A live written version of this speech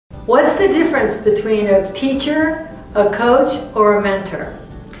What's the difference between a teacher, a coach, or a mentor?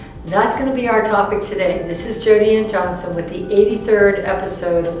 That's going to be our topic today. This is Jody Ann Johnson with the 83rd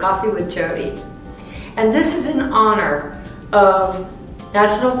episode of Coffee with Jody. And this is in honor of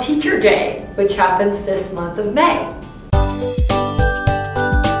National Teacher Day, which happens this month of May.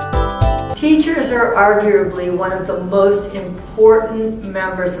 Teachers are arguably one of the most important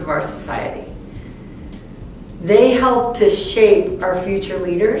members of our society. They help to shape our future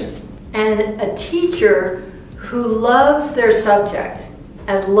leaders, and a teacher who loves their subject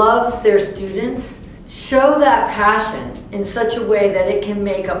and loves their students show that passion in such a way that it can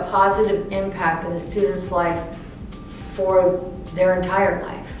make a positive impact in a student's life for their entire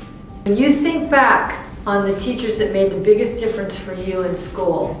life. When you think back on the teachers that made the biggest difference for you in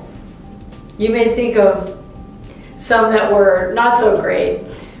school, you may think of some that were not so great,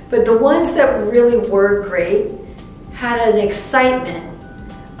 but the ones that really were great had an excitement,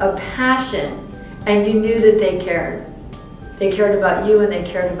 a passion, and you knew that they cared. They cared about you and they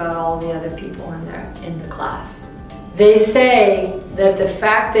cared about all the other people in the class. They say that the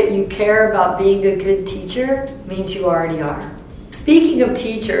fact that you care about being a good teacher means you already are. Speaking of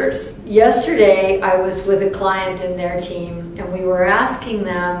teachers, yesterday I was with a client and their team, and we were asking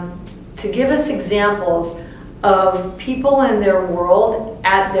them to give us examples of people in their world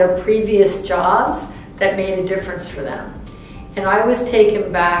at their previous jobs that made a difference for them. And I was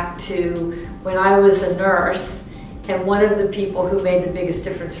taken back to when I was a nurse, and one of the people who made the biggest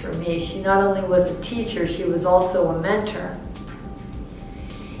difference for me, she not only was a teacher, she was also a mentor.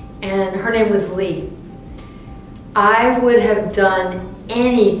 And her name was Lee. I would have done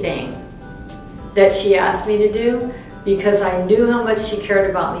anything that she asked me to do because I knew how much she cared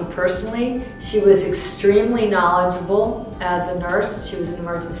about me personally. She was extremely knowledgeable as a nurse. She was an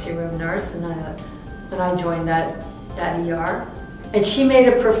emergency room nurse, and when I joined that ER. And she made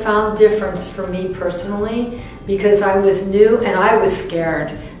a profound difference for me personally because I was new and I was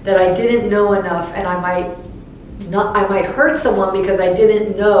scared that I didn't know enough, and I might hurt someone because I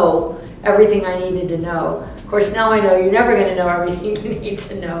didn't know everything I needed to know. Of course, now I know you're never going to know everything you need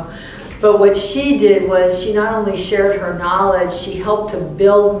to know. But what she did was she not only shared her knowledge, she helped to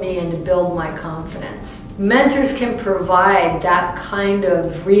build me and to build my confidence. Mentors can provide that kind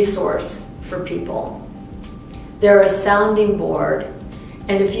of resource for people. They're a sounding board,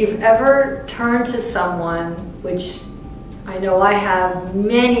 and if you've ever turned to someone, which I know I have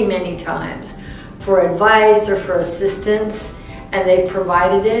many, many times, for advice or for assistance, and they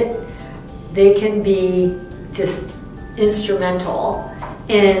provided it, they can be just instrumental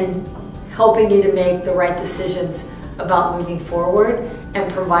in helping you to make the right decisions about moving forward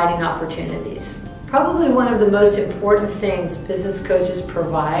and providing opportunities. Probably one of the most important things business coaches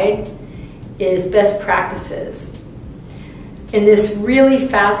provide is best practices. In this really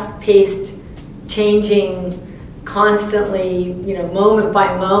fast-paced, changing, constantly, moment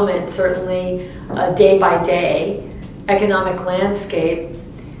by moment, certainly day by day, economic landscape,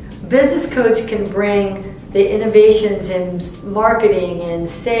 business coach can bring the innovations in marketing and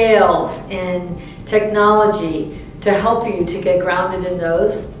sales and technology to help you to get grounded in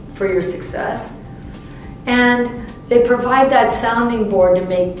those for your success. And they provide that sounding board to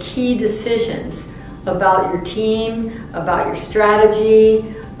make key decisions about your team, about your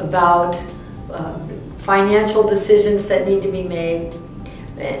strategy, about financial decisions that need to be made.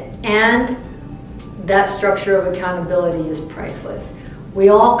 And that structure of accountability is priceless. We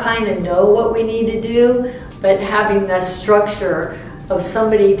all kind of know what we need to do, but having that structure of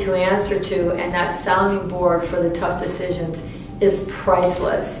somebody to answer to and that sounding board for the tough decisions is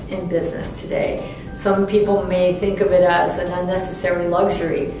priceless in business today. Some people may think of it as an unnecessary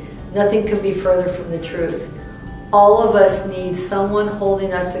luxury. Nothing could be further from the truth. All of us need someone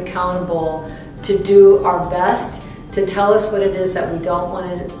holding us accountable to do our best, to tell us what it is that we don't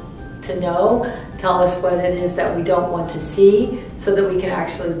want to know, tell us what it is that we don't want to see, so that we can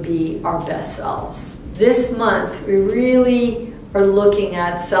actually be our best selves. This month, we really are looking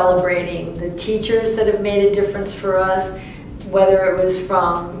at celebrating the teachers that have made a difference for us, whether it was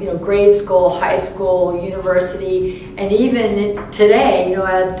from grade school, high school, university, and even today,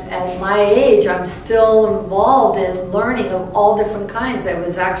 at my age, I'm still involved in learning of all different kinds. I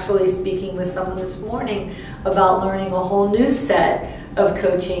was actually speaking with someone this morning about learning a whole new set of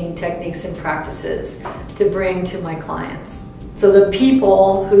coaching techniques and practices to bring to my clients. So the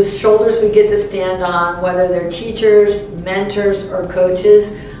people whose shoulders we get to stand on, whether they're teachers, mentors, or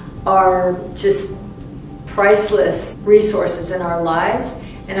coaches, are just priceless resources in our lives,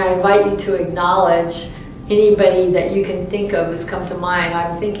 and I invite you to acknowledge anybody that you can think of who's come to mind.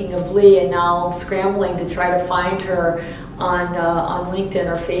 I'm thinking of Lee, and now I'm scrambling to try to find her on LinkedIn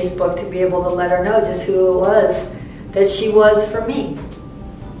or Facebook to be able to let her know just who it was that she was for me.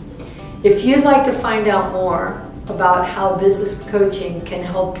 If you'd like to find out more about how business coaching can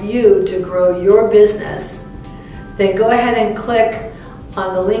help you to grow your business, then go ahead and click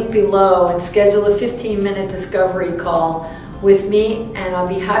on the link below and schedule a 15-minute discovery call with me, and I'll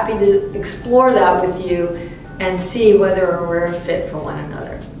be happy to explore that with you and see whether we're a fit for one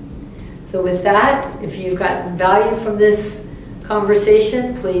another. So with that, if you've gotten value from this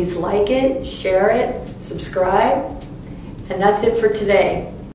conversation, please like it, share it, subscribe, and that's it for today.